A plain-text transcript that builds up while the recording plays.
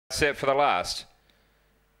Set for the last.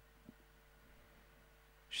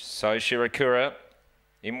 So Shirakura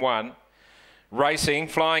in one. Racing,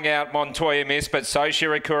 flying out Montoya Miss, but So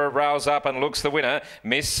Shirakura rails up and looks the winner.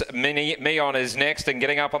 Miss Mini Meon is next, and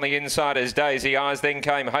getting up on the inside is Daisy Eyes. Then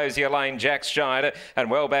came Hosier Lane, Jack's Giant, and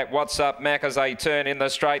well back What's Up Mac as they turn in the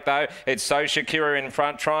straight though. It's So Shakira in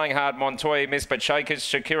front, trying hard Montoya Miss, but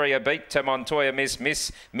Shakira beat to Montoya Miss.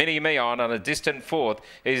 Miss Mini Meon on a distant fourth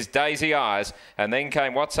is Daisy Eyes, and then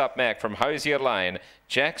came What's Up Mac from Hosier Lane.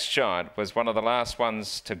 Jack's Giant was one of the last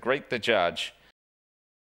ones to greet the judge.